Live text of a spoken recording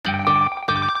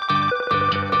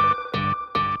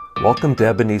Welcome to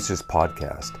Ebenezer's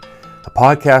podcast, a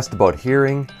podcast about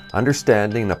hearing,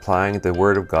 understanding, and applying the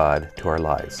Word of God to our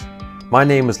lives. My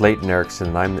name is Leighton Erickson,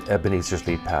 and I'm Ebenezer's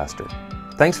lead pastor.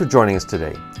 Thanks for joining us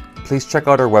today. Please check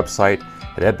out our website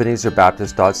at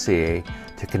ebenezerbaptist.ca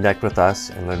to connect with us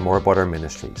and learn more about our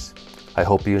ministries. I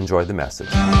hope you enjoy the message.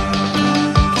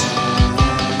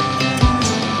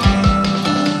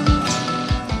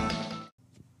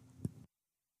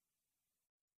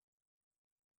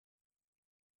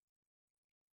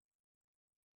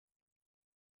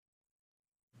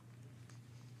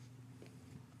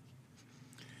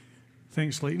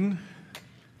 Thanks, Leighton.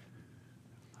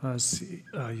 As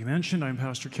you mentioned, I'm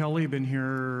Pastor Kelly. I've been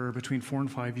here between 4 and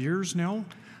 5 years now,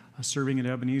 serving at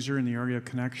Ebenezer in the area of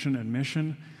connection and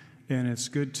mission. And it's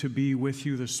good to be with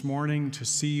you this morning, to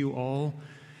see you all.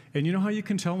 And you know how you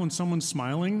can tell when someone's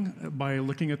smiling? By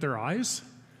looking at their eyes?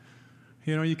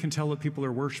 You know, you can tell that people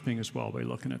are worshiping as well by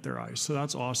looking at their eyes. So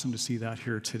that's awesome to see that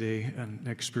here today and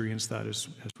experience that as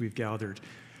we've gathered.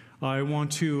 I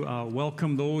want to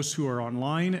welcome those who are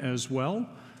online as well,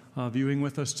 viewing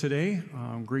with us today.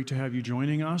 Great to have you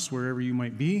joining us wherever you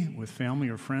might be, with family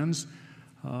or friends.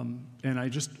 And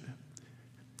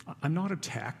I'm not a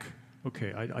tech.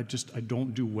 Okay, I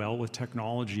don't do well with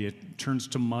technology. It turns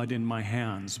to mud in my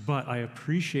hands. But I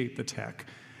appreciate the tech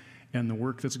and the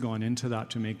work that's gone into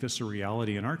that to make this a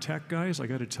reality. And our tech guys, I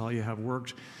got to tell you, have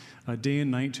worked day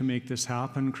and night to make this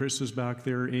happen. Chris is back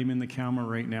there aiming the camera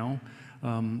right now.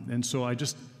 And so I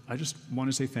just want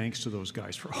to say thanks to those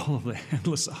guys for all of the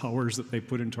endless hours that they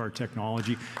put into our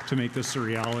technology to make this a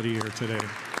reality here today.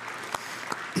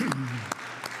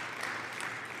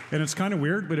 And it's kind of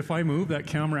weird, but if I move, that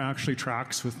camera actually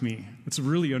tracks with me. It's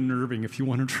really unnerving if you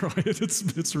want to try it.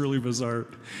 It's really bizarre.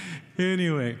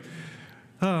 Anyway,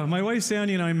 my wife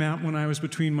Sandy and I met when I was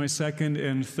between my second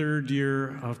and third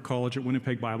year of college at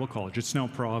Winnipeg Bible College. It's now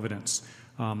Providence.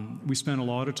 We spent a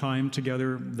lot of time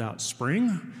together that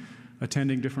spring,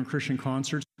 attending different Christian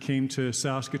concerts. Came to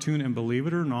Saskatoon, and believe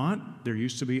it or not, there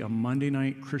used to be a Monday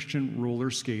night Christian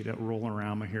roller skate at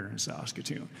Rollerama here in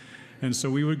Saskatoon. And so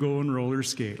we would go and roller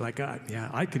skate.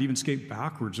 I could even skate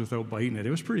backwards without biting it.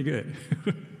 It was pretty good.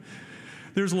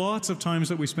 There's lots of times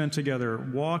that we spent together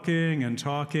walking and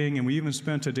talking, and we even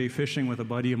spent a day fishing with a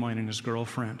buddy of mine and his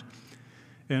girlfriend.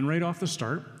 And right off the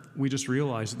start, we just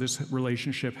realized that this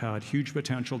relationship had huge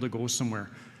potential to go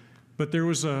somewhere. But there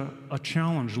was a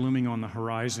challenge looming on the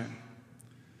horizon.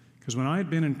 Because when I had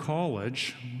been in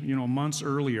college, months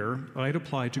earlier, I'd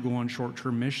applied to go on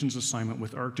short-term missions assignment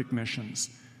with Arctic Missions.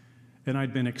 And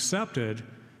I'd been accepted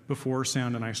before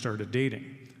Sand and I started dating.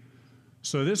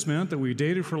 So this meant that we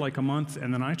dated for like a month,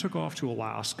 and then I took off to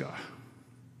Alaska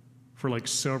for like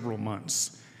several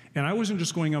months. And I wasn't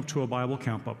just going up to a Bible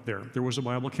camp up there. There was a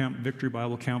Bible camp, Victory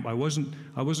Bible Camp. I wasn't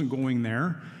going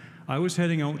there. I was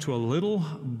heading out to a little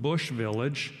bush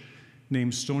village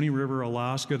named Stony River,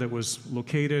 Alaska, that was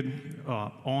located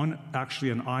on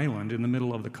actually an island in the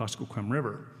middle of the Kuskokwim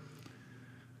River.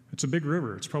 It's a big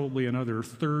river. It's probably another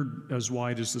third as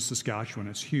wide as the Saskatchewan.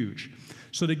 It's huge.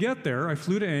 So to get there, I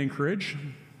flew to Anchorage,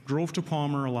 drove to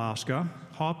Palmer, Alaska,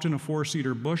 hopped in a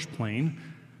 4-seater bush plane,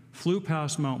 flew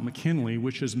past Mount McKinley,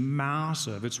 which is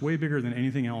massive. It's way bigger than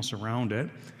anything else around it.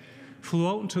 Flew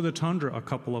out into the tundra a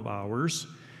couple of hours,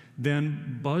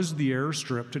 then buzzed the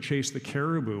airstrip to chase the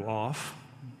caribou off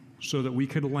so that we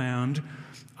could land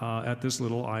at this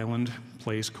little island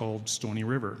place called Stony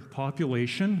River.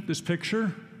 Population, this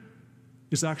picture,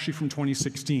 is actually from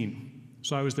 2016.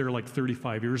 So I was there like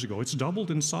 35 years ago. It's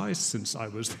doubled in size since I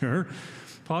was there.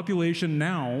 Population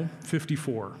now,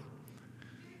 54.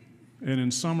 And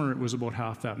in summer, it was about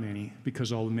half that many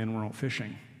because all the men were out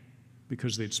fishing,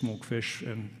 because they'd smoke fish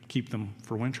and keep them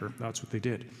for winter. That's what they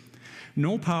did.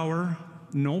 No power,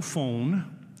 no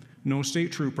phone, no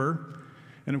state trooper,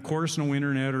 and of course, no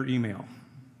internet or email.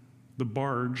 The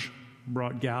barge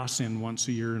brought gas in once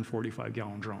a year in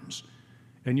 45-gallon drums.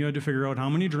 And you had to figure out how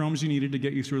many drums you needed to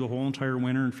get you through the whole entire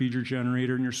winter and feed your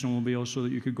generator and your snowmobile so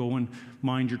that you could go and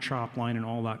mind your chop line and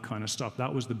all that kind of stuff.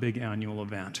 That was the big annual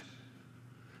event.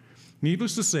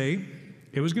 Needless to say,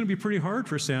 it was going to be pretty hard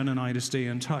for Sand and I to stay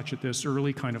in touch at this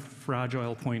early kind of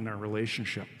fragile point in our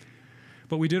relationship.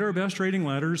 But we did our best writing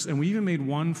letters, and we even made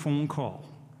one phone call.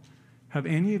 Have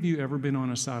any of you ever been on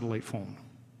a satellite phone?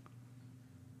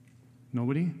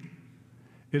 Nobody?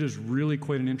 It is really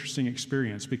quite an interesting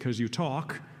experience because you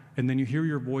talk, and then you hear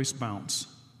your voice bounce.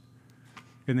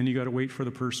 And then you got to wait for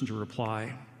the person to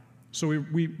reply. So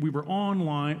we were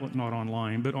online, well, not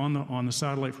online, but on the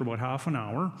satellite for about half an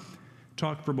hour.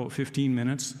 Talked for about 15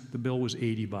 minutes. The bill was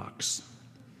 $80.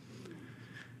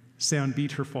 Sam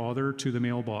beat her father to the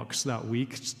mailbox that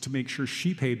week to make sure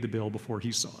she paid the bill before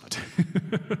he saw it.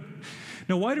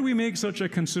 Now, why do we make such a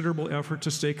considerable effort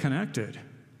to stay connected?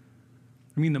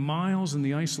 I mean, the miles and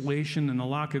the isolation and the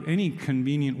lack of any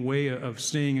convenient way of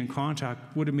staying in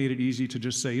contact would have made it easy to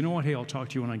just say, you know what, hey, I'll talk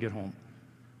to you when I get home.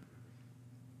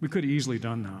 We could have easily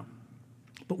done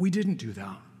that. But we didn't do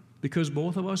that because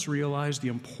both of us realized the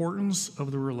importance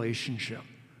of the relationship.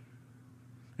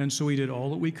 And so we did all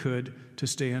that we could to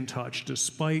stay in touch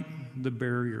despite the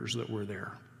barriers that were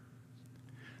there.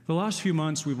 The last few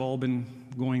months, we've all been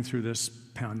going through this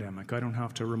pandemic. I don't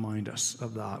have to remind us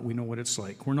of that. We know what it's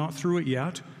like. We're not through it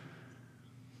yet.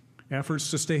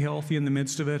 Efforts to stay healthy in the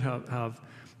midst of it have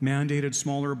mandated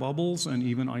smaller bubbles and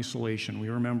even isolation. We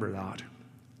remember that.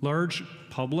 Large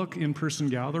public in-person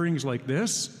gatherings like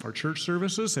this, our church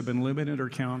services, have been limited or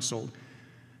canceled.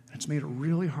 It's made it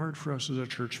really hard for us as a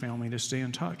church family to stay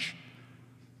in touch.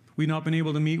 We've not been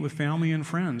able to meet with family and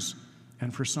friends,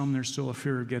 and for some, there's still a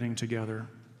fear of getting together.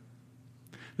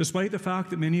 Despite the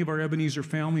fact that many of our Ebenezer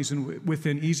families are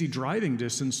within easy driving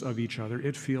distance of each other,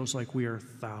 it feels like we are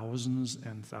thousands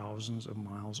and thousands of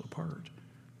miles apart.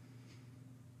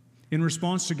 In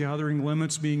response to gathering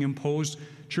limits being imposed,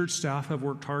 church staff have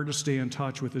worked hard to stay in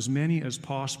touch with as many as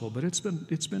possible, but it's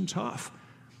been tough.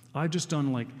 I've just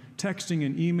done like texting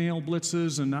and email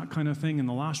blitzes and that kind of thing, and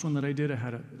the last one that I did, I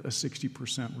had a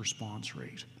 60% response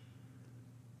rate.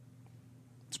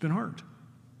 It's been hard.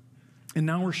 And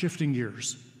now we're shifting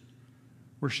gears.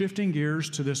 We're shifting gears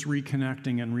to this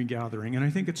reconnecting and regathering, and I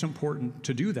think it's important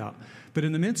to do that. But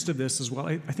in the midst of this as well,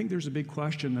 I think there's a big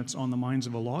question that's on the minds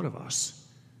of a lot of us,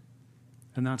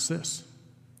 and that's this.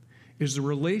 Is the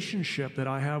relationship that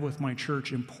I have with my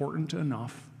church important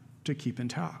enough to keep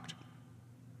intact?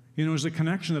 You know, is the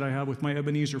connection that I have with my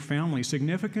Ebenezer family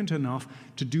significant enough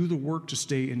to do the work to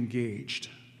stay engaged?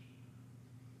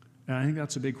 And I think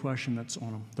that's a big question that's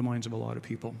on the minds of a lot of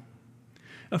people.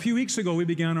 A few weeks ago, we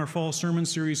began our fall sermon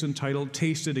series entitled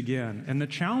Taste It Again. And the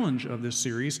challenge of this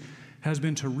series has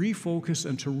been to refocus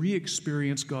and to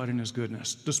re-experience God in His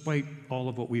goodness, despite all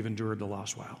of what we've endured the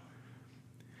last while.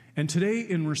 And today,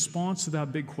 in response to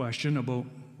that big question about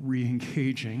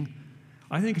re-engaging,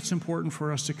 I think it's important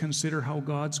for us to consider how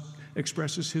God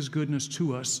expresses His goodness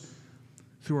to us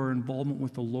through our involvement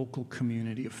with the local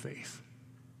community of faith.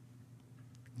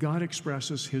 God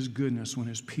expresses His goodness when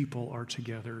His people are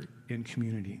together in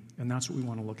community, and that's what we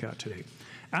want to look at today.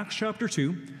 Acts chapter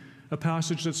 2, a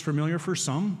passage that's familiar for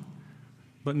some,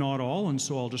 but not all, and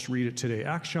so I'll just read it today.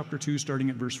 Acts chapter 2, starting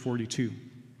at verse 42.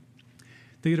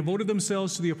 They devoted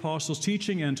themselves to the apostles'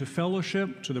 teaching and to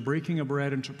fellowship, to the breaking of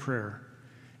bread and to prayer.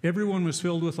 Everyone was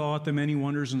filled with awe at the many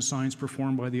wonders and signs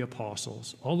performed by the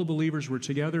apostles. All the believers were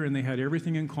together and they had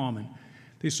everything in common.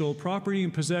 They sold property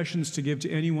and possessions to give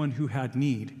to anyone who had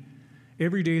need.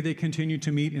 Every day they continued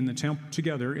to meet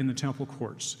together in the temple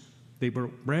courts. They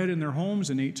broke bread in their homes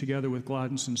and ate together with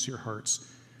glad and sincere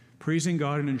hearts, praising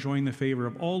God and enjoying the favor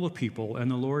of all the people,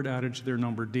 and the Lord added to their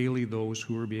number daily those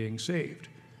who were being saved.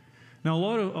 Now, a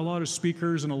lot of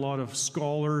speakers and a lot of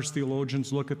scholars,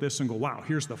 theologians look at this and go, wow,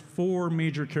 here's the 4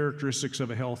 major characteristics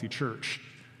of a healthy church.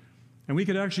 And we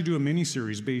could actually do a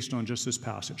mini-series based on just this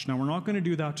passage. Now, we're not going to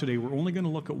do that today. We're only going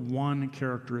to look at one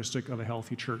characteristic of a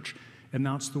healthy church, and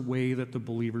that's the way that the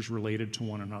believers related to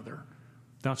one another.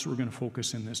 That's what we're going to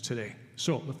focus in this today.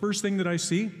 So, the first thing that I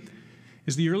see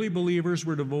is the early believers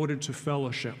were devoted to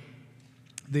fellowship.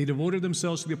 They devoted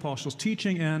themselves to the apostles'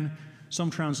 teaching, and some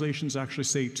translations actually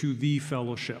say to the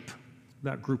fellowship,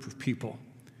 that group of people.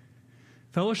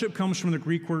 Fellowship comes from the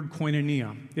Greek word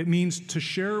koinonia. It means to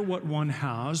share what one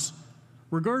has,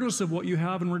 regardless of what you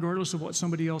have and regardless of what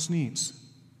somebody else needs.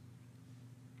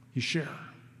 You share.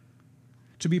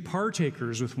 To be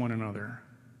partakers with one another.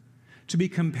 To be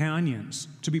companions.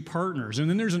 To be partners. And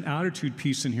then there's an attitude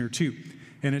piece in here too.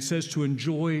 And it says to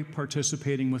enjoy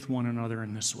participating with one another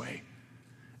in this way.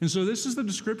 And so this is the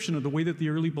description of the way that the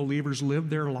early believers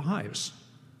lived their lives.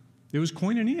 It was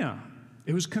koinonia.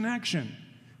 It was connection.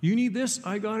 You need this,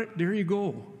 I got it, there you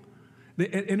go.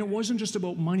 And it wasn't just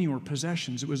about money or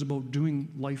possessions. It was about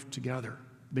doing life together.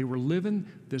 They were living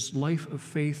this life of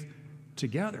faith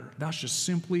together. That's just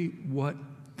simply what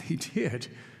they did.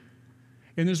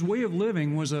 And this way of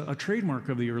living was a trademark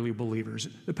of the early believers.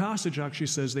 The passage actually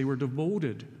says they were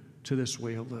devoted to this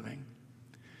way of living.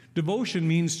 Devotion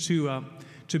means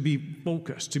to be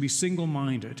focused, to be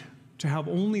single-minded, to have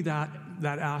only that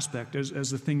aspect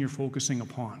as the thing you're focusing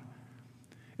upon.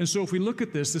 And so if we look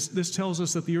at this tells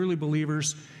us that the early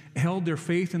believers held their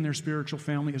faith and their spiritual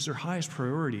family as their highest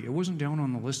priority. It wasn't down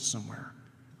on the list somewhere.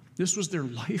 This was their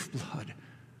lifeblood.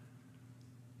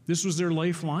 This was their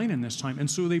lifeline in this time.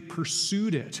 And so they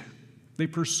pursued it. They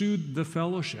pursued the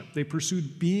fellowship. They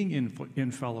pursued being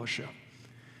in fellowship.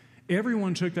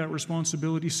 Everyone took that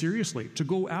responsibility seriously to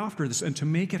go after this and to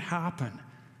make it happen.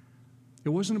 It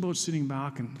wasn't about sitting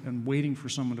back and waiting for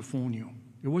someone to phone you.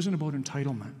 It wasn't about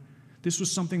entitlement. This was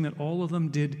something that all of them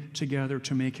did together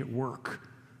to make it work.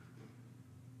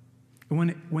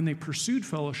 And when they pursued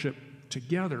fellowship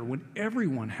together, when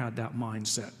everyone had that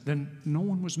mindset, then no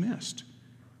one was missed.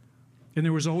 And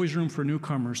there was always room for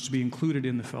newcomers to be included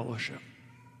in the fellowship.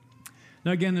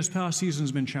 Now again, this past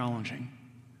season's been challenging.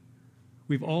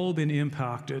 We've all been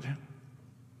impacted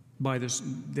by the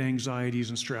anxieties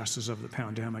and stresses of the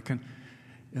pandemic. And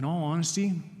in all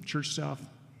honesty, church staff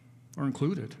are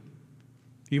included.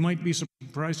 You might be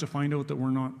surprised to find out that we're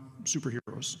not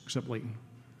superheroes, except Leighton.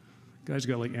 Guy's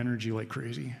got like energy like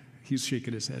crazy. He's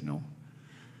shaking his head no.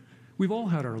 We've all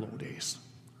had our low days.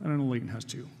 I don't know, Leighton has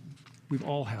too. We've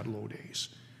all had low days.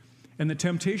 And the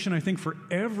temptation, I think, for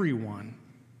everyone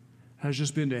has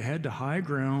just been to head to high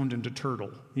ground and to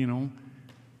turtle,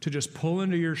 to just pull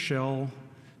into your shell,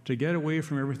 to get away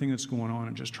from everything that's going on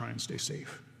and just try and stay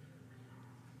safe.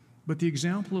 But the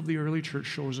example of the early church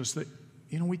shows us that,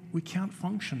 we can't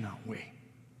function that way.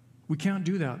 We can't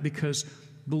do that because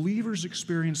believers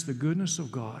experience the goodness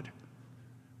of God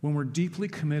when we're deeply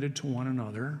committed to one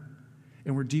another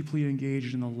and we're deeply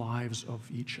engaged in the lives of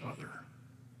each other.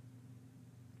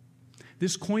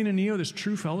 This koinonia, this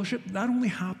true fellowship, that only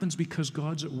happens because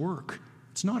God's at work.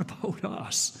 It's not about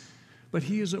us, but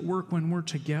He is at work when we're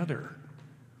together.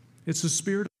 It's the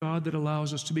Spirit of God that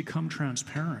allows us to become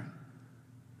transparent.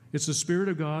 It's the Spirit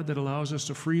of God that allows us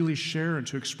to freely share and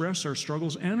to express our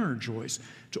struggles and our joys,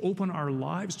 to open our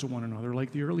lives to one another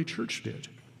like the early church did,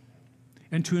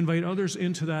 and to invite others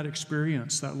into that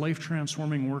experience, that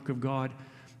life-transforming work of God,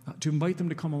 to invite them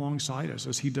to come alongside us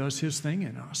as He does His thing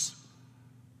in us.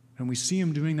 And we see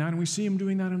Him doing that, and we see Him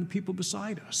doing that in the people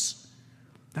beside us.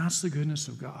 That's the goodness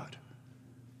of God.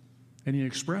 And He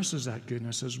expresses that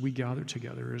goodness as we gather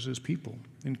together as His people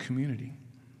in community.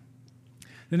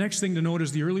 The next thing to note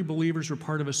is the early believers were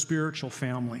part of a spiritual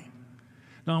family.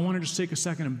 Now, I want to just take a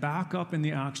second and back up in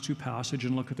the Acts 2 passage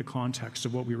and look at the context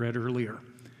of what we read earlier.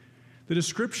 The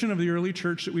description of the early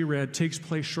church that we read takes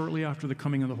place shortly after the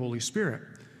coming of the Holy Spirit.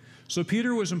 So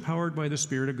Peter was empowered by the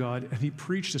Spirit of God, and he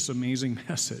preached this amazing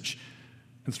message,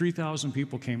 and 3,000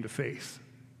 people came to faith.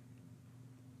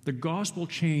 The gospel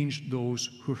changed those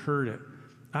who heard it.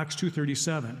 Acts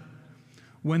 2:37.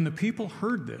 When the people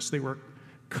heard this, they were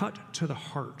cut to the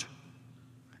heart.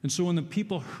 And so when the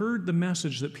people heard the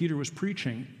message that Peter was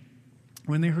preaching,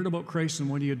 when they heard about Christ and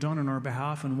what He had done on our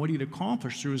behalf and what He had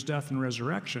accomplished through His death and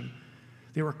resurrection,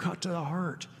 they were cut to the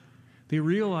heart. They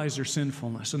realized their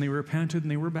sinfulness, and they repented, and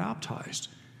they were baptized.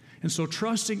 And so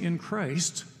trusting in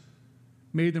Christ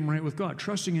made them right with God.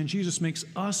 Trusting in Jesus makes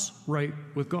us right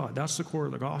with God. That's the core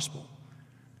of the gospel.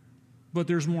 But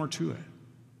there's more to it.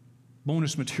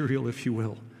 Bonus material, if you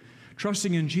will.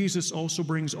 Trusting in Jesus also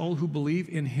brings all who believe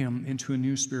in Him into a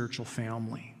new spiritual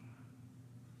family.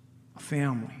 A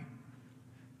family.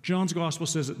 John's gospel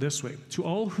says it this way: to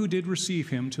all who did receive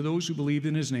Him, to those who believed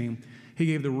in His name, He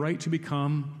gave the right to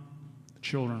become the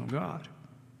children of God.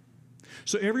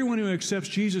 So everyone who accepts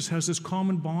Jesus has this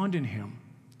common bond in Him.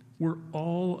 We're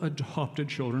all adopted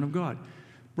children of God,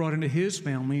 brought into His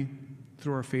family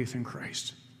through our faith in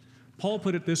Christ. Paul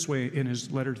put it this way in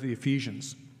his letter to the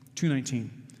Ephesians, 2:19.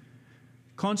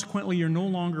 Consequently, you're no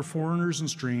longer foreigners and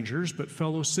strangers, but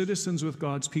fellow citizens with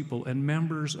God's people and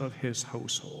members of His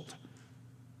household.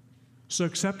 So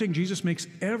accepting Jesus makes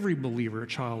every believer a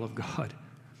child of God.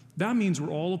 That means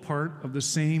we're all a part of the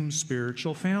same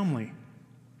spiritual family.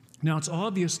 Now, it's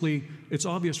obvious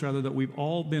that we've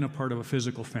all been a part of a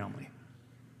physical family.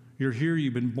 You're here,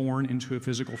 you've been born into a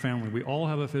physical family. We all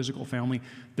have a physical family.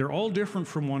 They're all different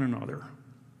from one another.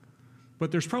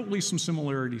 But there's probably some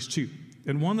similarities too.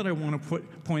 And one that I want to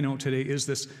point out today is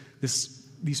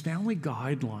these family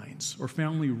guidelines or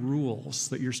family rules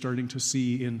that you're starting to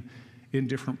see in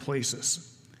different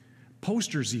places.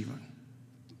 Posters even.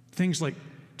 Things like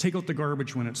take out the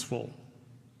garbage when it's full.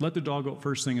 Let the dog out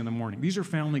first thing in the morning. These are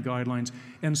family guidelines,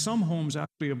 and some homes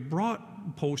actually have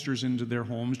brought posters into their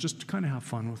homes just to kind of have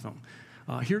fun with them.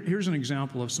 Here's an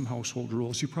example of some household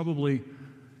rules. You've probably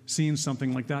seen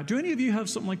something like that. Do any of you have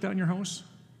something like that in your house?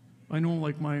 I know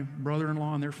like my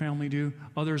brother-in-law and their family do.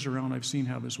 Others around I've seen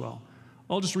have as well.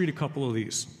 I'll just read a couple of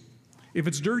these. If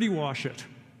it's dirty, wash it.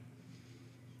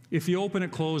 If you open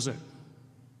it, close it.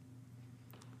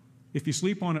 If you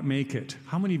sleep on it, make it.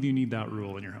 How many of you need that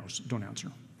rule in your house? Don't answer.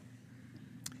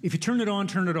 If you turn it on,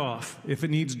 turn it off. If it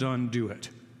needs done, do it.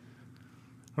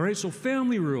 All right, so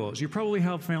family rules. You probably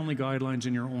have family guidelines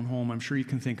in your own home. I'm sure you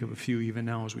can think of a few even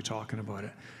now as we're talking about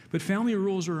it. But family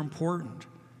rules are important.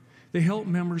 They help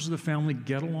members of the family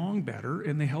get along better,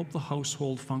 and they help the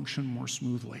household function more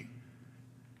smoothly.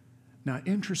 Now,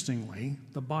 interestingly,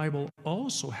 the Bible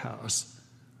also has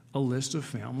a list of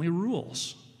family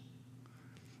rules.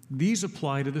 These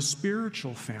apply to the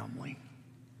spiritual family.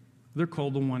 They're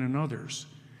called the one another's.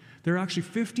 There are actually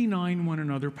 59 one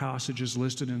another passages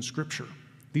listed in Scripture.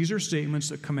 These are statements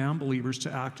that command believers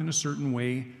to act in a certain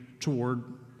way toward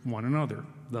one another,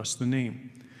 thus the name.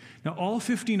 Now, all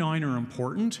 59 are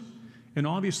important, and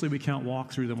obviously we can't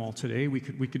walk through them all today. We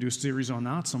could do a series on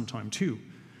that sometime too.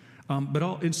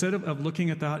 But instead of looking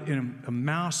at that in a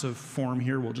massive form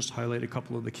here, we'll just highlight a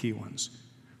couple of the key ones.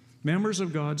 Members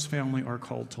of God's family are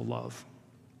called to love.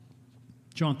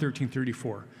 John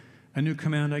 13:34, a new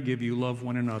command I give you, love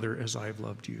one another as I have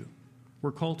loved you.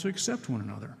 We're called to accept one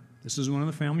another. This is one of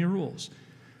the family rules.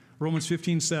 Romans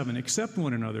 15:7, accept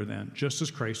one another then, just as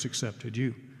Christ accepted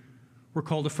you. We're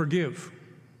called to forgive.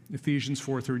 Ephesians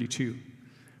 4:32,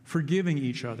 forgiving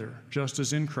each other, just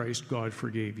as in Christ God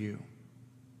forgave you.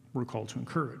 We're called to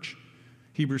encourage.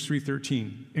 Hebrews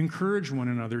 3:13, encourage one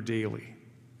another daily.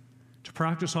 To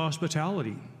practice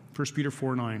hospitality, 1 Peter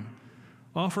 4:9,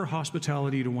 offer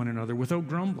hospitality to one another without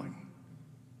grumbling.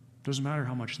 Doesn't matter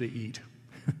how much they eat.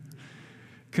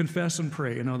 Confess and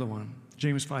pray, another one.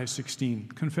 James 5:16,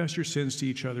 confess your sins to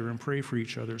each other and pray for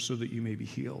each other so that you may be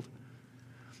healed.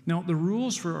 Now, the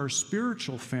rules for our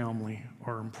spiritual family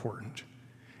are important.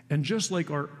 And just like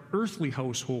our earthly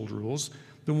household rules,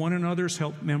 the one another's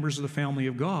help members of the family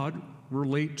of God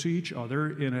relate to each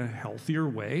other in a healthier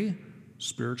way,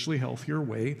 spiritually healthier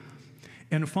way,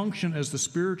 and function as the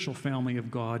spiritual family of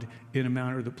God in a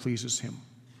manner that pleases Him.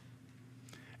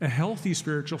 A healthy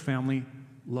spiritual family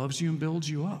loves you and builds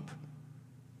you up,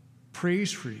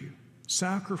 prays for you,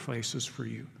 sacrifices for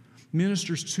you,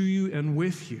 ministers to you and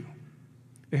with you.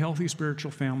 A healthy spiritual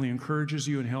family encourages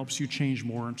you and helps you change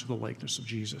more into the likeness of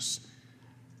Jesus.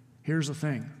 Here's the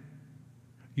thing.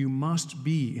 You must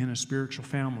be in a spiritual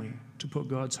family to put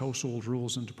God's household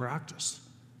rules into practice.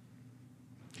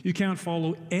 You can't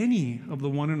follow any of the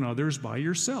one another's by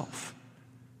yourself.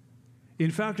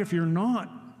 In fact, if you're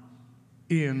not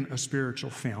in a spiritual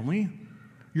family,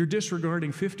 you're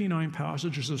disregarding 59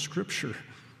 passages of Scripture.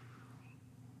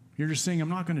 You're just saying, I'm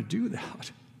not going to do that.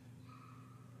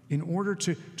 In order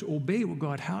to obey what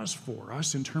God has for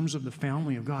us in terms of the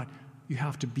family of God, you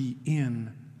have to be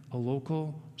in a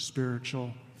local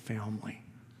spiritual family.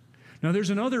 Now, there's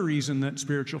another reason that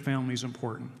spiritual family is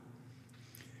important.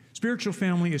 Spiritual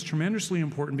family is tremendously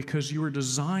important because you are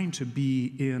designed to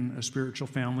be in a spiritual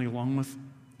family along with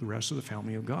the rest of the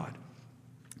family of God.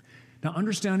 Now,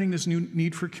 understanding this new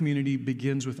need for community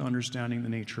begins with understanding the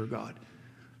nature of God.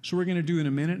 So we're going to do in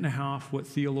a minute and a half what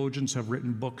theologians have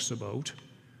written books about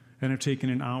and have taken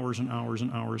in hours and hours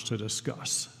and hours to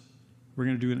discuss. We're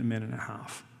going to do it in a minute and a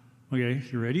half. Okay,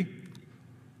 you ready?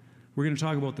 We're going to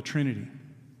talk about the Trinity.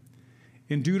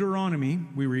 In Deuteronomy,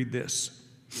 we read this,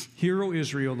 hear, O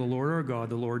Israel, the Lord our God,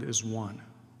 the Lord is one.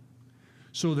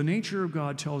 So the nature of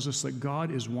God tells us that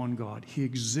God is one God. He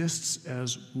exists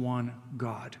as one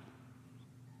God.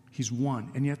 He's one.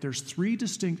 And yet there's three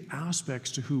distinct aspects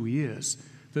to who He is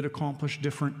that accomplish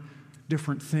different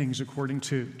things according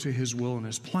to His will and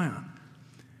His plan.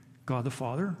 God the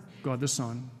Father, God the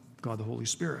Son, God the Holy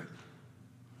Spirit.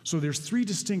 So there's three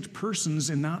distinct persons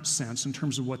in that sense in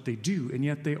terms of what they do, and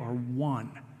yet they are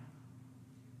one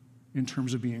in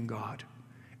terms of being God.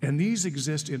 And these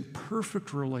exist in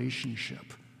perfect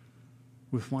relationship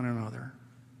with one another.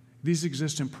 These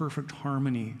exist in perfect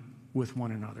harmony with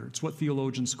one another. It's what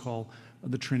theologians call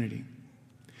the Trinity.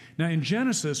 Now, in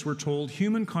Genesis, we're told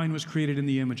humankind was created in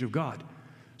the image of God.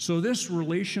 So this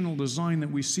relational design that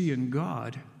we see in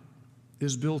God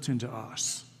is built into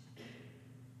us.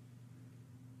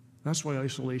 That's why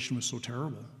isolation was so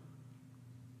terrible.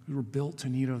 We were built to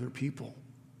need other people.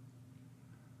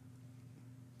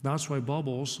 That's why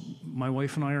Bubbles, my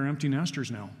wife and I are empty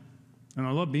nesters now. And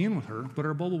I love being with her, but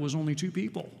our bubble was only 2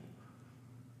 people.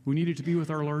 We needed to be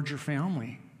with our larger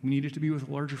family. We needed to be with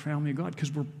a larger family of God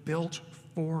because we're built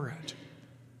for it.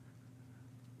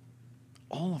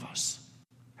 All of us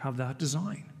have that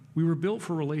design. We were built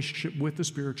for a relationship with the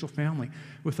spiritual family.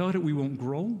 Without it, we won't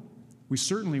grow, we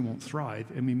certainly won't thrive,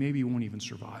 and we maybe won't even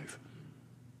survive.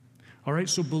 All right,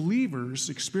 so believers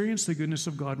experience the goodness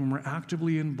of God when we're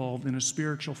actively involved in a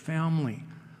spiritual family,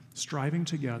 striving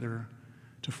together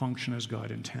to function as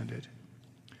God intended.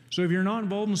 So if you're not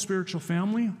involved in a spiritual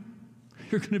family,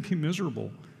 you're going to be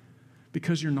miserable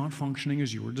because you're not functioning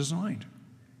as you were designed.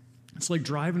 It's like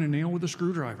driving a nail with a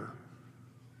screwdriver.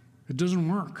 It doesn't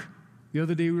work. The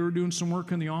other day we were doing some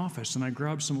work in the office, and I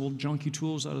grabbed some old junky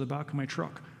tools out of the back of my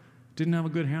truck. Didn't have a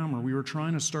good hammer. We were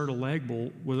trying to start a lag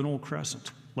bolt with an old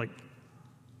crescent, like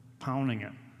pounding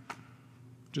it,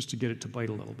 just to get it to bite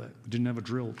a little bit. We didn't have a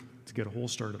drill to get a hole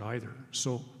started either.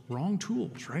 So wrong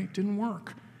tools, right? Didn't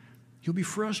work. You'll be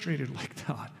frustrated like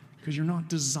that because you're not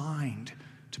designed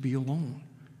to be alone.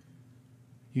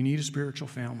 You need a spiritual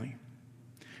family.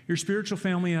 Your spiritual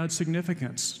family adds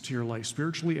significance to your life,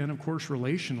 spiritually and, of course,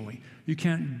 relationally. You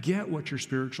can't get what your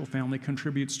spiritual family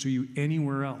contributes to you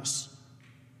anywhere else.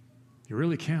 You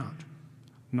really can't.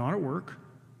 Not at work,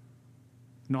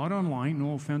 not online,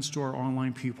 no offense to our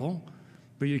online people,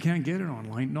 but you can't get it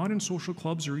online, not in social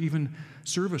clubs or even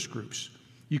service groups.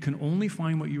 You can only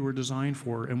find what you were designed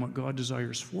for and what God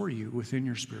desires for you within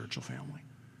your spiritual family.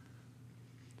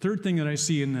 Third thing that I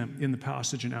see in the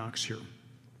passage in Acts here.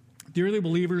 The early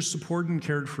believers supported and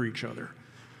cared for each other.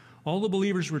 All the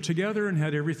believers were together and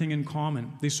had everything in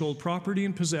common. They sold property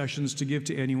and possessions to give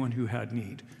to anyone who had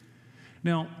need.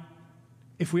 Now,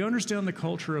 if we understand the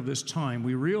culture of this time,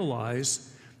 we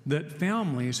realize that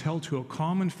families held to a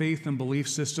common faith and belief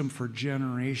system for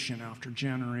generation after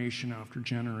generation after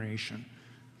generation.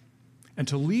 And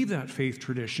to leave that faith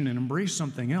tradition and embrace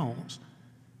something else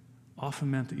often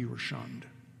meant that you were shunned.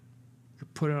 You're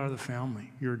put out of the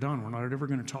family. You're done. We're not ever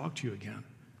going to talk to you again.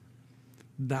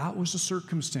 That was the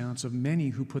circumstance of many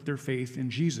who put their faith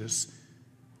in Jesus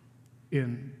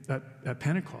at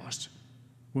Pentecost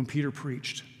when Peter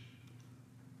preached.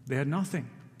 They had nothing.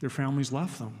 Their families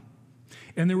left them.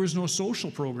 And there was no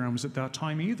social programs at that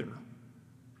time either.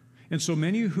 And so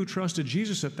many who trusted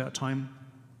Jesus at that time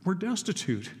were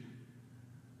destitute.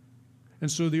 And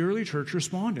so the early church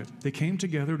responded. They came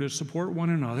together to support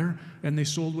one another, and they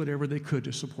sold whatever they could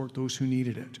to support those who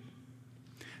needed it.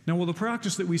 Now, while the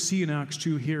practice that we see in Acts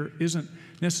 2 here isn't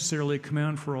necessarily a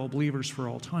command for all believers for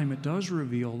all time, it does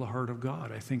reveal the heart of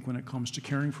God, I think, when it comes to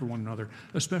caring for one another,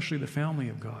 especially the family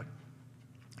of God.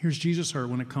 Here's Jesus' heart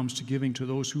when it comes to giving to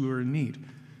those who are in need.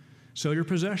 Sell your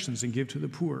possessions and give to the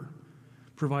poor.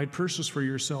 Provide purses for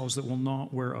yourselves that will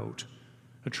not wear out,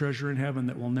 a treasure in heaven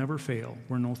that will never fail,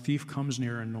 where no thief comes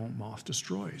near and no moth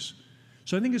destroys.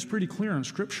 So I think it's pretty clear in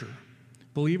Scripture.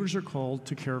 Believers are called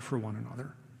to care for one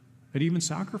another and even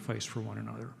sacrifice for one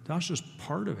another. That's just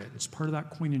part of it. It's part of that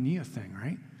koinonia thing,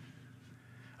 right?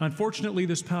 Unfortunately,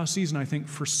 this past season, I think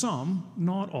for some,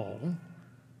 not all,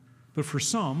 but for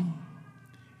some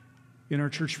in our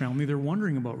church family, they're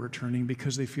wondering about returning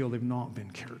because they feel they've not been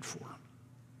cared for.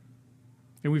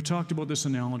 And we've talked about this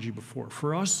analogy before.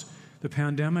 For us, the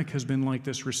pandemic has been like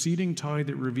this receding tide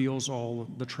that reveals all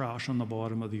the trash on the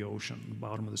bottom of the ocean, the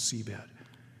bottom of the seabed.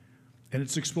 And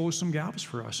it's exposed some gaps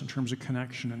for us in terms of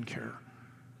connection and care.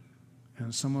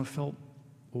 And some have felt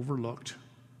overlooked.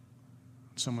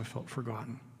 Some have felt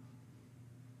forgotten.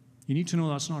 You need to know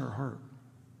that's not our heart.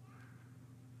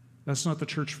 That's not the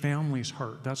church family's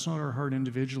heart. That's not our heart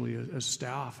individually as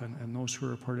staff and those who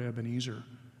are a part of Ebenezer.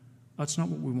 That's not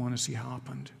what we want to see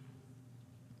happen.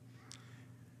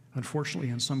 Unfortunately,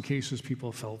 in some cases,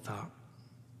 people felt that.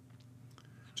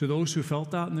 To those who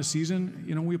felt that in the season,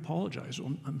 we apologize.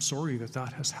 I'm sorry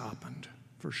that has happened,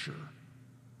 for sure.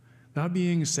 That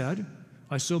being said,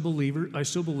 I still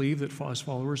believe that as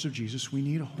followers of Jesus, we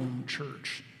need a home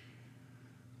church.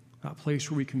 That place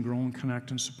where we can grow and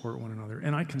connect and support one another.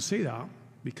 And I can say that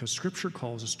because Scripture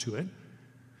calls us to it.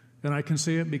 And I can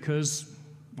say it because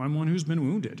I'm one who's been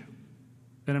wounded.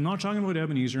 And I'm not talking about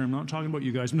Ebenezer. I'm not talking about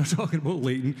you guys. I'm not talking about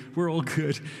Leighton. We're all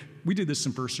good. We did this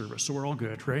in first service, so we're all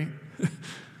good, right?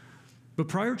 But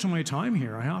prior to my time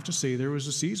here, I have to say there was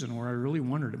a season where I really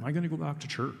wondered, am I going to go back to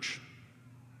church,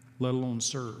 let alone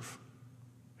serve,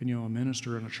 and a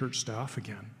minister and a church staff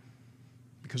again?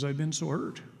 Because I've been so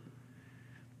hurt.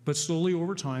 But slowly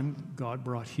over time, God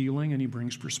brought healing and He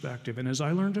brings perspective. And as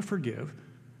I learned to forgive,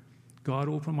 God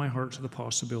opened my heart to the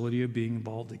possibility of being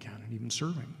involved again and even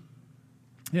serving.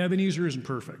 Ebenezer isn't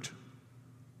perfect.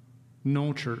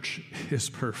 No church is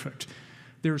perfect.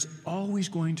 There's always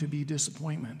going to be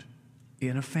disappointment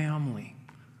in a family.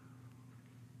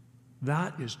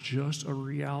 That is just a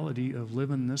reality of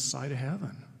living this side of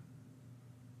heaven.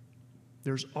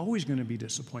 There's always going to be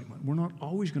disappointment. We're not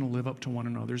always going to live up to one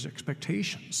another's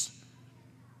expectations.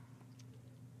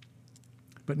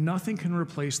 But nothing can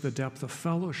replace the depth of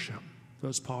fellowship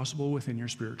that's possible within your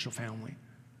spiritual family.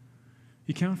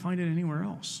 You can't find it anywhere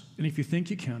else. And if you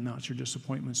think you can, that's your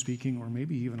disappointment speaking, or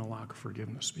maybe even a lack of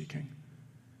forgiveness speaking.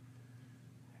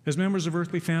 As members of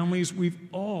earthly families, we've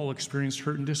all experienced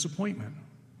hurt and disappointment.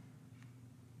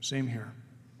 Same here.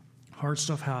 Hard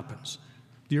stuff happens.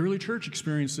 The early church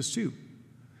experienced this too.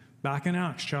 Back in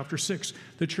Acts chapter 6,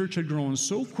 the church had grown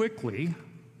so quickly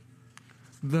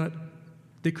that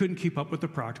they couldn't keep up with the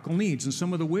practical needs, and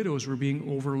some of the widows were being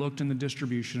overlooked in the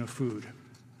distribution of food.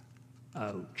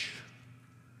 Ouch.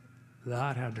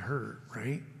 That had to hurt,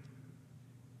 right?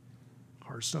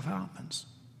 Hard stuff happens.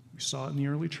 We saw it in the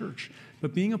early church.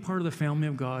 But being a part of the family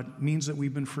of God means that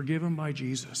we've been forgiven by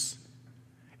Jesus.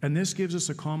 And this gives us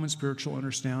a common spiritual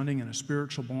understanding and a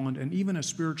spiritual bond and even a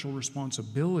spiritual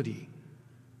responsibility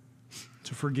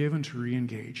to forgive and to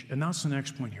re-engage. And that's the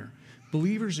next point here.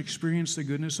 Believers experience the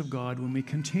goodness of God when we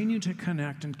continue to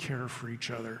connect and care for each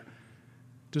other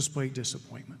despite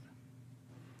disappointment.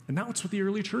 And that's what the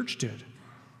early church did.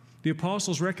 The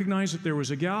apostles recognized that there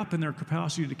was a gap in their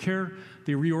capacity to care.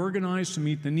 They reorganized to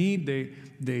meet the need.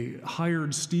 They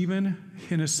hired Stephen,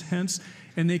 in a sense,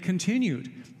 and they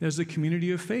continued as the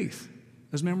community of faith,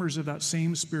 as members of that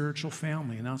same spiritual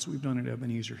family. And that's what we've done at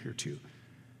Ebenezer here too.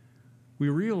 We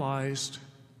realized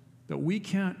that we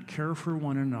can't care for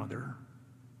one another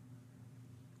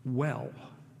well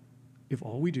if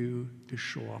all we do is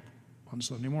show up on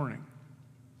Sunday morning.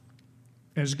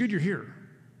 And it's good you're here.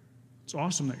 It's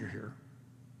awesome that you're here.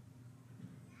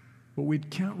 But we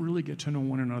can't really get to know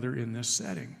one another in this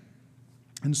setting.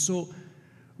 And so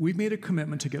we've made a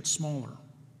commitment to get smaller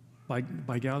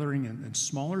by gathering in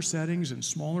smaller settings and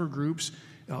smaller groups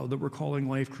that we're calling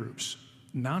life groups.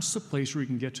 And that's the place where we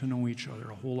can get to know each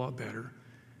other a whole lot better.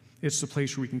 It's the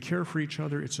place where we can care for each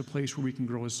other. It's a place where we can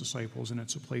grow as disciples, and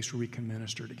it's a place where we can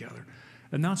minister together.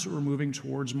 And that's what we're moving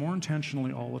towards more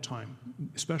intentionally all the time,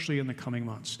 especially in the coming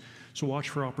months. So watch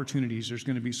for opportunities. There's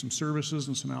going to be some services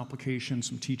and some applications,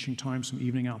 some teaching time, some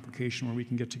evening application where we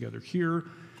can get together here,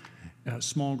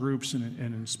 small groups and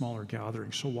in smaller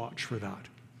gatherings. So watch for that.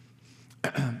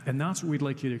 And that's what we'd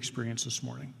like you to experience this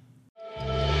morning.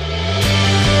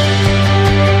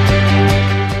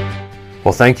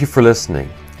 Well, thank you for listening.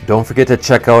 Don't forget to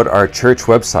check out our church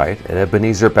website at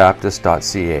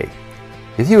ebenezerbaptist.ca.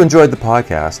 If you enjoyed the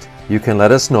podcast, you can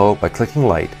let us know by clicking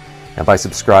like and by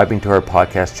subscribing to our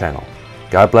podcast channel.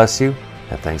 God bless you,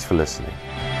 and thanks for listening.